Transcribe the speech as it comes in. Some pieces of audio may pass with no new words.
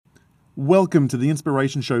Welcome to the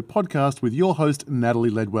Inspiration Show podcast with your host, Natalie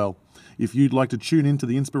Ledwell. If you'd like to tune into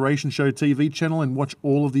the Inspiration Show TV channel and watch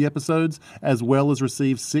all of the episodes, as well as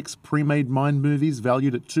receive 6 pre-made mind movies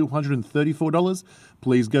valued at $234,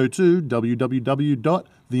 please go to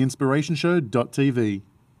www.theinspirationshow.tv.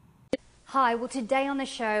 Hi, well today on the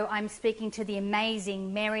show I'm speaking to the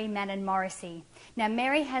amazing Mary Morrissey. Now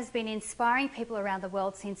Mary has been inspiring people around the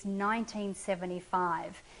world since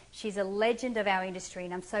 1975. She's a legend of our industry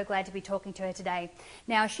and I'm so glad to be talking to her today.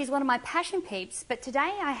 Now she's one of my passion peeps, but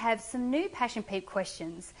today I have some new passion peep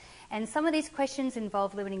questions. And some of these questions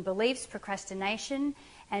involve limiting beliefs, procrastination,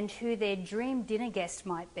 and who their dream dinner guest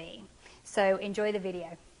might be. So enjoy the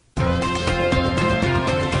video.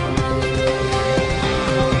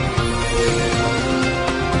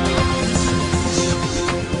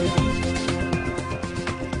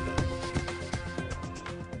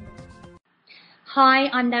 Hi,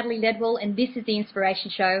 I'm Natalie Ledwell and this is The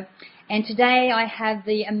Inspiration Show. And today I have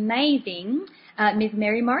the amazing Ms.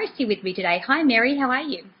 Mary Morrissey with me today. Hi Mary, how are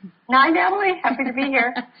you? Hi Natalie, happy to be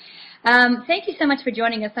here. Thank you so much for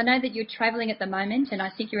joining us. I know that you're travelling at the moment and I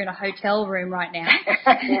think you're in a hotel room right now.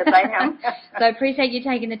 Yes, I am. So I appreciate you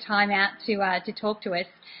taking the time out to talk to us.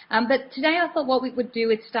 But today I thought what we would do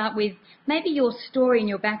is start with maybe your story and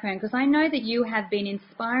your background, because I know that you have been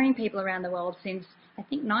inspiring people around the world since I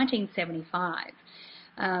think 1975.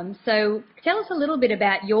 So tell us a little bit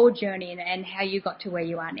about your journey and how you got to where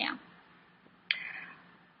you are now.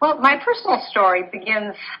 Well, my personal story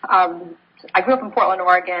begins, I grew up in Portland,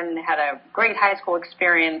 Oregon, had a great high school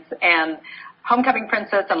experience and homecoming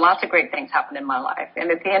princess, and lots of great things happened in my life.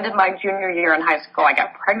 And at the end of my junior year in high school, I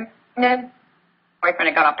got pregnant. My boyfriend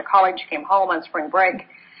had gone off to college, came home on spring break.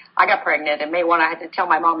 I got pregnant, and May 1, I had to tell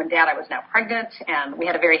my mom and dad I was now pregnant, and we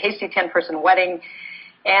had a very hasty 10-person wedding.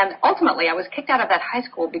 And ultimately, I was kicked out of that high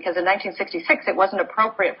school because in 1966, it wasn't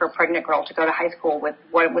appropriate for a pregnant girl to go to high school with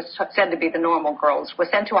what was said to be the normal girls. Was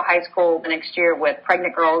sent to a high school the next year with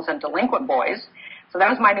pregnant girls and delinquent boys. So that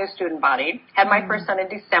was my new student body. Had my first son in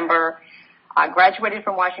December. Graduated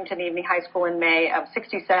from Washington Evening High School in May of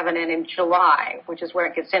 67, and in July, which is where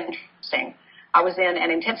it gets interesting, I was in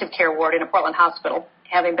an intensive care ward in a Portland hospital,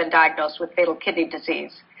 having been diagnosed with fatal kidney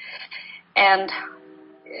disease. And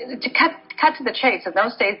to cut to the chase, in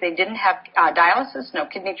those days they didn't have dialysis, no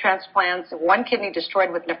kidney transplants, one kidney destroyed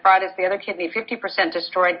with nephritis, the other kidney 50%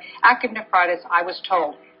 destroyed, active nephritis. I was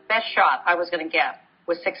told best shot I was going to get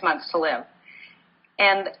was 6 months to live.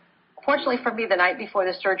 And fortunately for me, the night before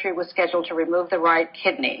the surgery was scheduled to remove the right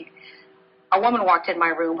kidney, a woman walked in my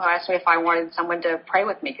room who asked me if I wanted someone to pray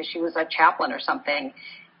with me because she was a chaplain or something.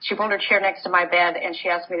 She pulled her chair next to my bed and she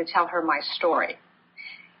asked me to tell her my story.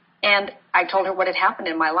 And I told her what had happened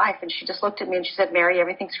in my life, and she just looked at me and she said, Mary,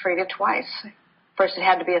 everything's created twice. First, it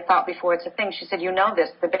had to be a thought before it's a thing. She said, you know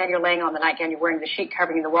this, the bed you're laying on, the nightgown you're wearing, the sheet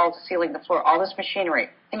covering the walls, the ceiling, the floor, all this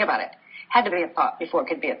machinery. Think about it. Had to be a thought before it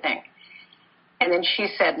could be a thing. And then she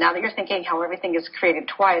said, now that you're thinking how everything is created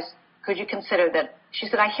twice, could you consider that? She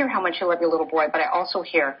said, I hear how much you love your little boy, but I also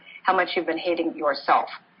hear how much you've been hating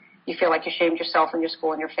yourself. You feel like you shamed yourself and your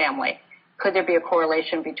school and your family. Could there be a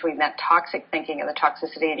correlation between that toxic thinking and the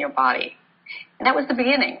toxicity in your body? And that was the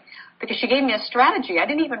beginning, because she gave me a strategy. I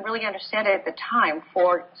didn't even really understand it at the time,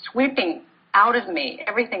 for sweeping out of me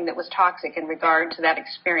everything that was toxic in regard to that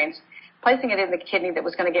experience, placing it in the kidney that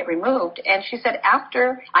was going to get removed. And she said,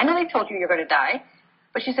 I know they told you you're going to die,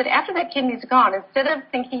 but she said, after that kidney's gone, instead of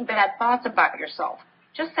thinking bad thoughts about yourself,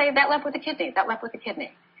 just say, that left with the kidney, that left with the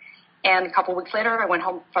kidney. And a couple of weeks later, I went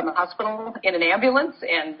home from the hospital in an ambulance,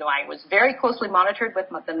 and I was very closely monitored with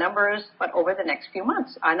the numbers. But over the next few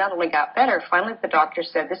months, I not only got better, finally the doctor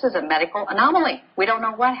said, this is a medical anomaly. We don't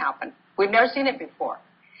know what happened. We've never seen it before.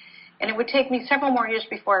 And it would take me several more years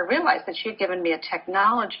before I realized that she had given me a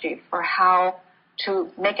technology for how to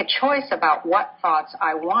make a choice about what thoughts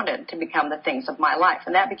I wanted to become the things of my life.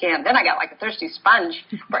 And that began, then I got like a thirsty sponge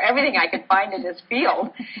for everything I could find in this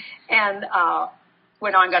field. And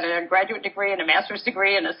went on, got a graduate degree and a master's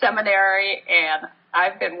degree and a seminary, and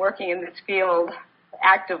I've been working in this field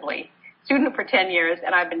actively, student for 10 years,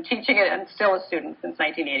 and I've been teaching it and still a student since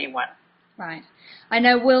 1981. Right. I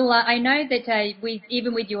know, Will, I know that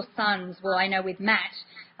even with your sons, well, I know with Matt,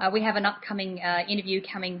 we have an upcoming interview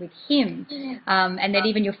coming with him, and that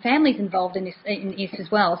even your family's involved in this as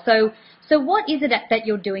well. So what is it that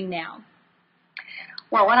you're doing now?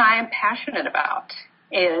 Well, what I am passionate about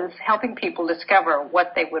is helping people discover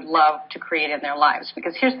what they would love to create in their lives.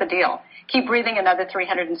 Because here's the deal. Keep breathing another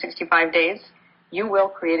 365 days. you will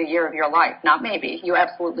create a year of your life. Not maybe. You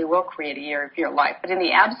absolutely will create a year of your life. But in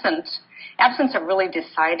the absence of really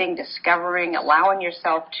deciding, discovering, allowing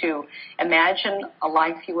yourself to imagine a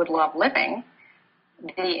life you would love living,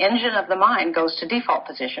 the engine of the mind goes to default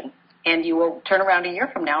position. And you will turn around a year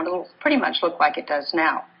from now and it'll pretty much look like it does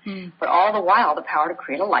now. But all the while, the power to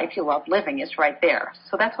create a life you love living is right there.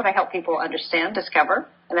 So that's what I help people understand, discover,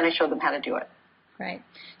 and then I show them how to do it. Great.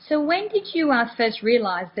 So when did you first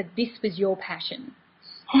realize that this was your passion?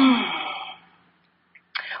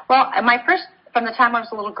 Well, from the time I was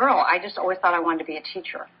a little girl, I just always thought I wanted to be a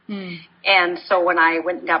teacher. And so when I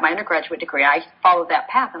went and got my undergraduate degree, I followed that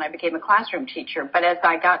path and I became a classroom teacher. But as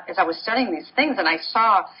I was studying these things and I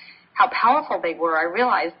saw how powerful they were, I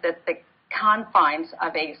realized that the confines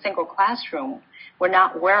of a single classroom were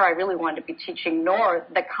not where I really wanted to be teaching, nor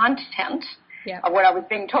the content of what I was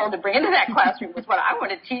being told to bring into that classroom was what I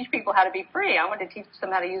wanted to teach people how to be free. I wanted to teach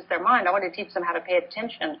them how to use their mind. I wanted to teach them how to pay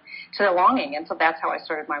attention to their longing. And so that's how I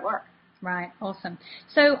started my work. Right. Awesome.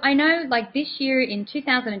 So I know like this year in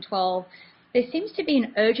 2012, there seems to be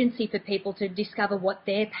an urgency for people to discover what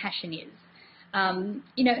their passion is.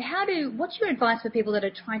 What's your advice for people that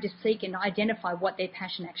are trying to seek and identify what their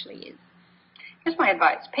passion actually is? Here's my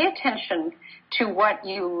advice. Pay attention to what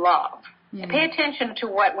you love. Pay attention to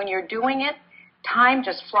when you're doing it, time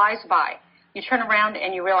just flies by. You turn around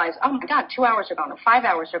and you realize, oh my God, 2 hours are gone or 5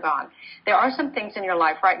 hours are gone. There are some things in your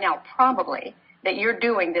life right now probably that you're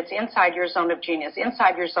doing that's inside your zone of genius,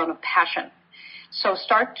 inside your zone of passion. So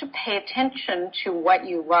start to pay attention to what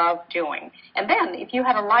you love doing. And then if you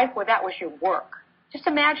had a life where that was your work, just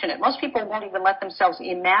imagine it. Most people won't even let themselves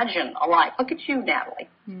imagine a life. Look at you, Natalie.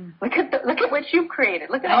 Look at what you've created.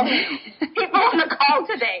 Look at all these people on the call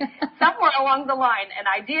today. Somewhere along the line, an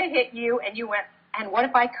idea hit you, and you went, and what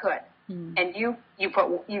if I could? And you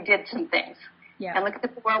did some things. Yeah. And look at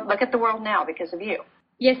the world. Look at the world now because of you.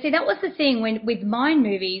 Yeah, see, that was the thing with Mind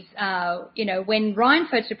Movies, when Ryan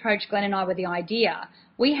first approached Glenn and I with the idea,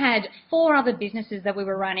 we had 4 other businesses that we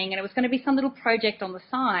were running and it was going to be some little project on the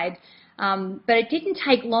side, but it didn't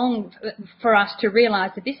take long for us to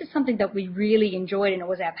realize that this is something that we really enjoyed and it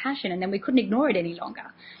was our passion, and then we couldn't ignore it any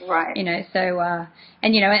longer. Right. And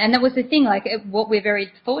that was the thing, like what we're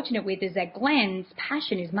very fortunate with is that Glenn's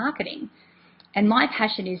passion is marketing. And my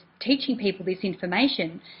passion is teaching people this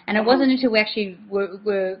information. And it wasn't until we actually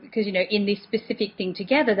were because, in this specific thing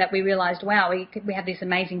together that we realized, wow, we have this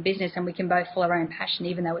amazing business and we can both follow our own passion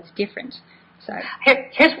even though it's different. So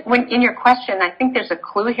in your question, I think there's a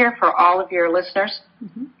clue here for all of your listeners.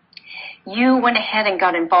 You went ahead and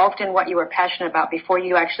got involved in what you were passionate about before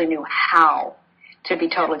you actually knew how to be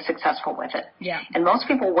totally successful with it. Yeah. And most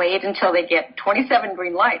people wait until they get 27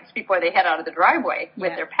 green lights before they head out of the driveway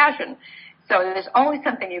with their passion. So there's always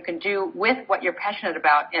something you can do with what you're passionate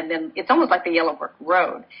about, and then it's almost like the yellow brick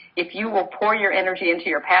road. If you will pour your energy into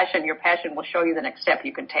your passion will show you the next step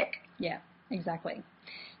you can take. Yeah, exactly.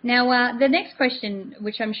 Now, the next question,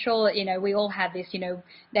 which I'm sure, we all have this,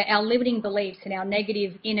 that our limiting beliefs and our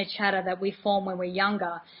negative inner chatter that we form when we're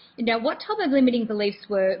younger. What type of limiting beliefs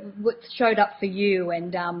showed up for you,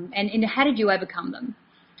 and how did you overcome them?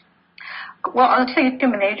 Well, I'll tell you 2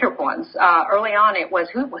 major ones. Early on, it was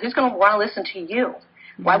who's going to want to listen to you?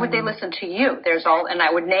 Why would they listen to you? And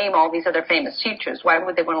I would name all these other famous teachers. Why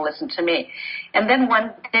would they want to listen to me? And then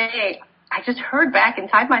one day, I just heard back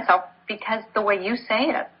inside myself, because the way you say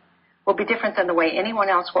it will be different than the way anyone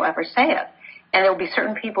else will ever say it. And there will be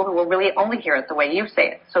certain people who will really only hear it the way you say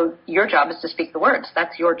it. So your job is to speak the words.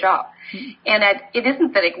 That's your job. And it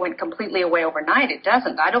isn't that it went completely away overnight. It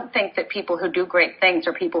doesn't. I don't think that people who do great things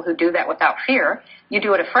are people who do that without fear. You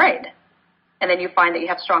do it afraid. And then you find that you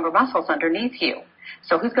have stronger muscles underneath you.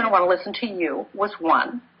 So who's going to want to listen to you was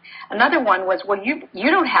one. Another one was, well, you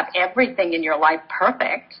don't have everything in your life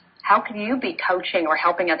perfect. How can you be coaching or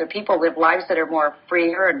helping other people live lives that are more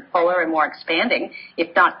freer and fuller and more expanding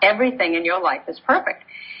if not everything in your life is perfect?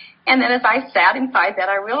 And then as I sat inside that,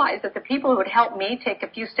 I realized that the people who would help me take a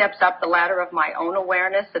few steps up the ladder of my own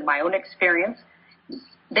awareness and my own experience,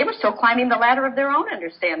 they were still climbing the ladder of their own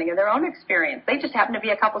understanding and their own experience. They just happened to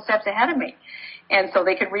be a couple steps ahead of me. And so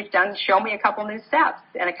they could reach down and show me a couple new steps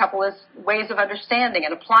and a couple of ways of understanding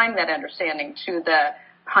and applying that understanding to the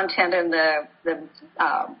content and the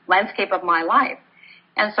landscape of my life.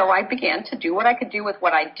 And so I began to do what I could do with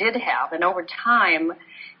what I did have. And over time,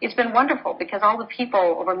 it's been wonderful because all the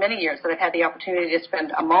people over many years that I've had the opportunity to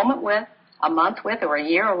spend a moment with, a month with, or a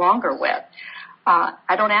year or longer with,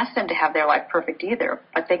 I don't ask them to have their life perfect either,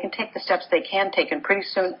 but they can take the steps they can take, and pretty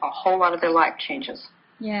soon a whole lot of their life changes.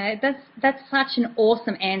 Yeah, that's such an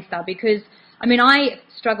awesome answer because, I mean, I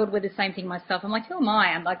struggled with the same thing myself. I'm like, who am I?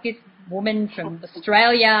 I'm like this woman from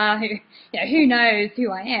Australia who knows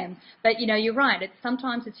who I am. But, you're right.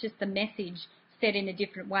 Sometimes it's just the message said in a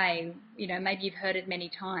different way. Maybe you've heard it many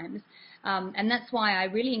times. And that's why I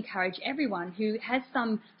really encourage everyone who has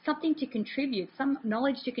something to contribute, some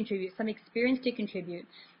knowledge to contribute, some experience to contribute.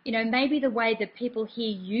 Maybe the way that people hear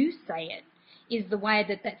you say it is the way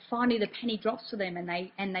that finally the penny drops for them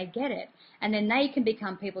and they get it. And then they can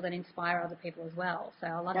become people that inspire other people as well. So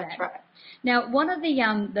I love that. That's right. Now, one of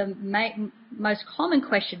the most common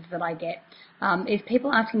questions that I get is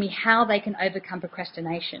people asking me how they can overcome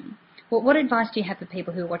procrastination. Well, what advice do you have for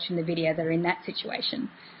people who are watching the video that are in that situation?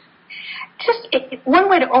 One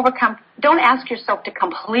way to overcome, don't ask yourself to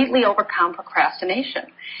completely overcome procrastination.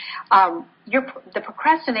 The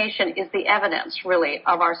procrastination is the evidence, really,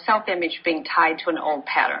 of our self-image being tied to an old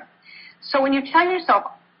pattern. So when you tell yourself,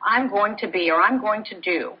 I'm going to be or I'm going to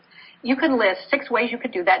do, you can list 6 ways you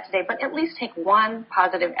could do that today, but at least take one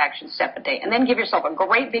positive action step a day and then give yourself a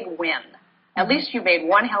great big win. At least you made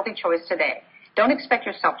one healthy choice today. Don't expect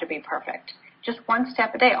yourself to be perfect. Just one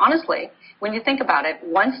step a day. Honestly, when you think about it,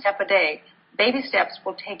 one step a day, baby steps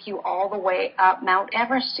will take you all the way up Mount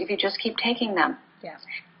Everest if you just keep taking them. Yeah.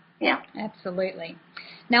 Yeah. Absolutely.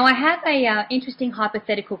 Now, I have a interesting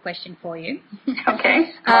hypothetical question for you.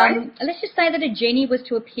 Okay. All right. Let's just say that a genie was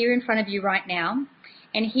to appear in front of you right now,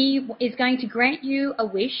 and he is going to grant you a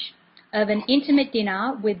wish of an intimate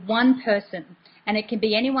dinner with one person, and it can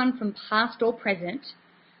be anyone from past or present.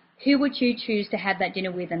 Who would you choose to have that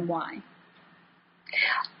dinner with and why?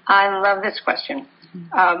 I love this question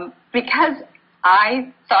because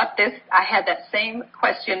I thought I had that same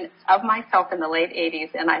question of myself in the late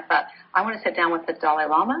 80s, and I thought, I want to sit down with the Dalai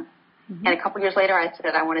Lama. Mm-hmm. And a couple years later, I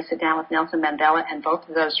said, I want to sit down with Nelson Mandela, and both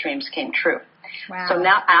of those dreams came true. Wow. So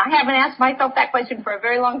now I haven't asked myself that question for a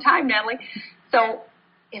very long time, Natalie. So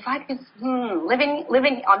if I could,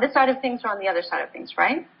 living on this side of things or on the other side of things,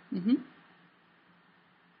 right? Mm-hmm.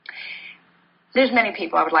 There's many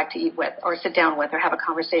people I would like to eat with or sit down with or have a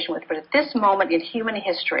conversation with, but at this moment in human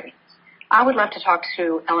history, I would love to talk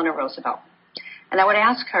to Eleanor Roosevelt. And I would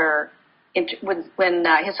ask her, when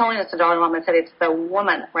His Holiness the Dalai Lama said it's the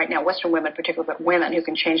woman, right now, Western women particularly, but women who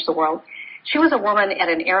can change the world. She was a woman at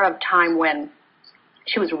an era of time when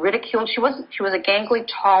she was ridiculed. She was a gangly,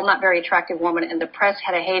 tall, not very attractive woman, and the press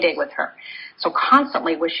had a heyday with her. So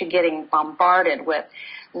constantly was she getting bombarded with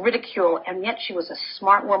ridicule, and yet she was a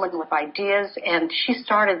smart woman with ideas, and she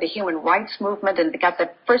started the human rights movement and got the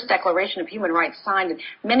first Declaration of Human Rights signed and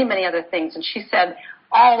many, many other things. And she said,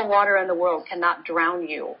 all the water in the world cannot drown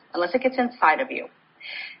you unless it gets inside of you.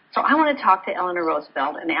 So I want to talk to Eleanor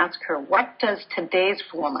Roosevelt and ask her, what does today's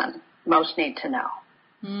woman most need to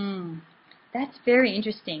know? That's very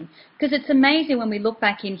interesting, because it's amazing when we look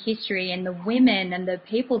back in history and the women and the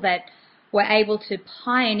people that were able to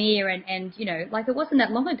pioneer and like it wasn't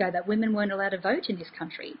that long ago that women weren't allowed to vote in this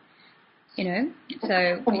country,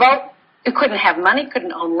 so. Well, you couldn't have money,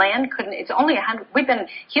 couldn't own land, it's only 100, we've been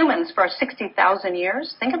humans for 60,000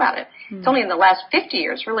 years. Think about it. It's only in the last 50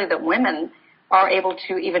 years, really, that women are able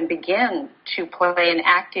to even begin to play an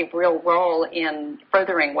active, real role in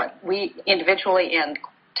furthering what we individually and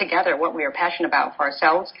together, what we are passionate about for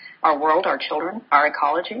ourselves, our world, our children, our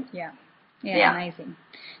ecology. Yeah. Amazing.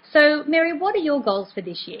 So, Mary, what are your goals for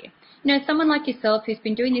this year? Someone like yourself who's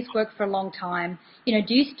been doing this work for a long time, do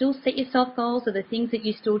you still set yourself goals? Are there things that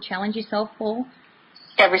you still challenge yourself for?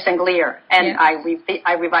 Every single year, and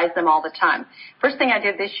I revise them all the time. First thing I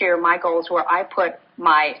did this year, my goals were I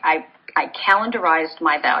calendarized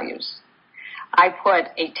my values. I put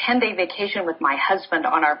a 10-day vacation with my husband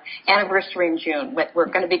on our anniversary in June. We're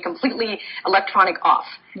going to be completely electronic off.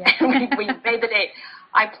 Yeah. we made the date.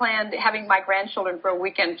 I planned having my grandchildren for a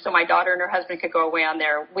weekend so my daughter and her husband could go away on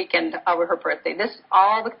their weekend over her birthday.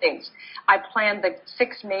 All the things. I planned the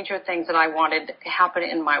 6 major things that I wanted to happen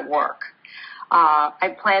in my work.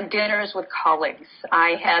 I planned dinners with colleagues.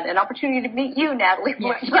 I had an opportunity to meet you, Natalie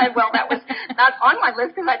Ledwell. That was not on my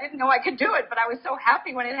list because I didn't know I could do it, but I was so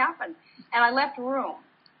happy when it happened. And I left room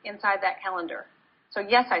inside that calendar. So,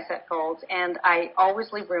 yes, I set goals, and I always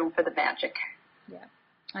leave room for the magic. Yeah,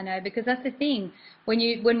 I know, because that's the thing. When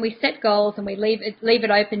we set goals and we leave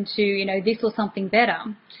it open to, this or something better,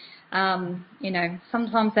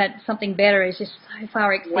 sometimes that something better is just so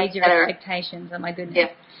far exceeds your expectations. Oh, my goodness.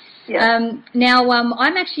 Yeah. Yeah. Now,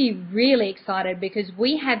 I'm actually really excited because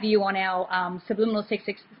we have you on our Subliminal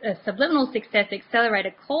Success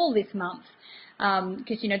Accelerator call this month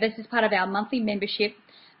because, this is part of our monthly membership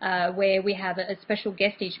where we have a special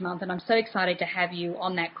guest each month, and I'm so excited to have you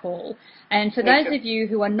on that call. And for Me those too. of you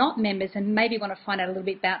who are not members and maybe want to find out a little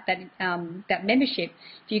bit about that membership,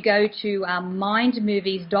 if you go to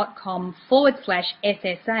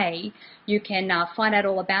mindmovies.com/SSA, you can find out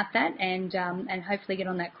all about that and hopefully get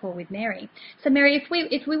on that call with Mary. So Mary,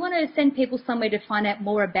 if we want to send people somewhere to find out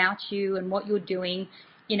more about you and what you're doing,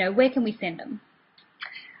 where can we send them?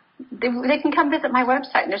 They can come visit my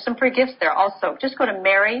website, and there's some free gifts there also. Just go to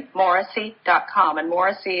marymorrissey.com, and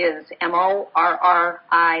Morrissey is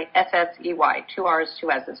MORRISSEY, 2 R's,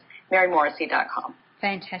 2 S's, marymorrissey.com.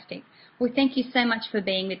 Fantastic. Well, thank you so much for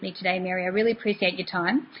being with me today, Mary. I really appreciate your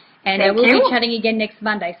time. And we'll be chatting again next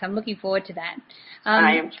Monday, so I'm looking forward to that.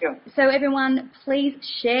 I am too. So everyone, please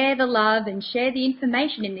share the love and share the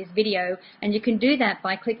information in this video, and you can do that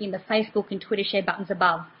by clicking the Facebook and Twitter share buttons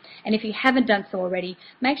above. And if you haven't done so already,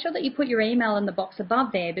 make sure that you put your email in the box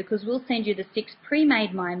above there, because we'll send you the 6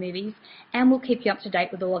 pre-made Maya movies, and we'll keep you up to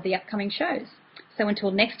date with all of the upcoming shows. So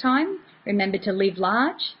until next time, remember to live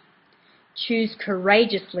large, choose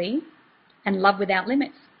courageously, and love without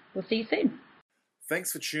limits. We'll see you soon.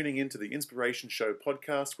 Thanks for tuning in to the Inspiration Show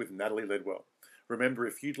podcast with Natalie Ledwell. Remember,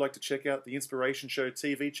 if you'd like to check out the Inspiration Show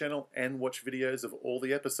TV channel and watch videos of all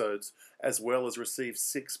the episodes, as well as receive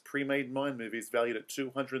 6 pre-made Mind movies valued at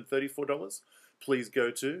 $234, please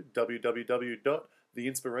go to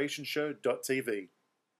www.theinspirationshow.tv.